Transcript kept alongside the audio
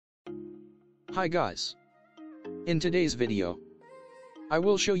Hi guys. In today's video, I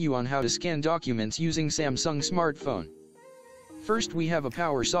will show you on how to scan documents using Samsung smartphone. First we have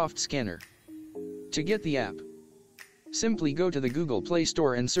apowersoft scanner. To get the app, simply go to the Google Play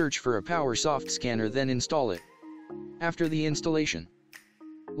Store and search for apowersoft scanner, then install it. After the installation,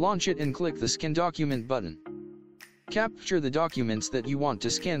 launch it and click the scan document button. Capture the documents that you want to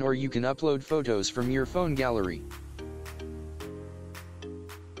scan, or you can upload photos from your phone gallery.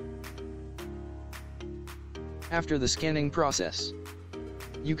 After the scanning process,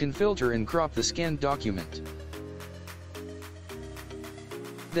 you can filter and crop the scanned document.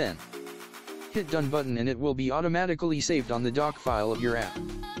 Then, hit Done button and it will be automatically saved on the doc file of your app.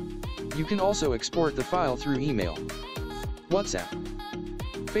 You can also export the file through email, WhatsApp,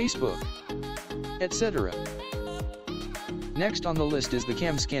 Facebook, etc. Next on the list is the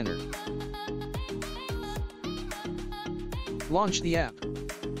camscanner. Launch the app.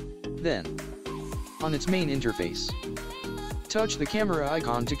 Then, on its main interface, touch the camera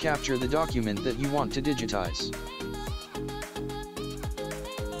icon to capture the document that you want to digitize.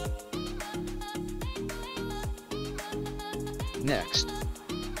 Next,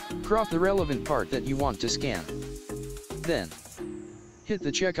 crop the relevant part that you want to scan. Then, hit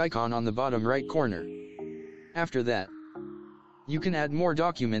the check icon on the bottom right corner. After that, you can add more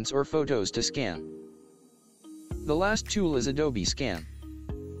documents or photos to scan. The last tool is Adobe Scan.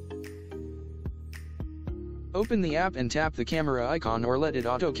 Open the app and tap the camera icon or let it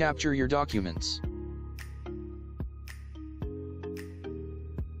auto-capture your documents.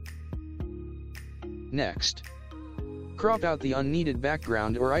 Next, crop out the unneeded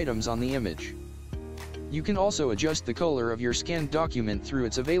background or items on the image. You can also adjust the color of your scanned document through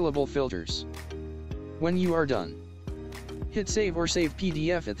its available filters. When you are done, hit Save or Save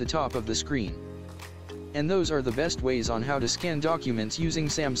PDF at the top of the screen. And those are the best ways on how to scan documents using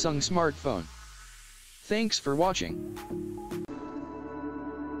Samsung smartphone. Thanks for watching.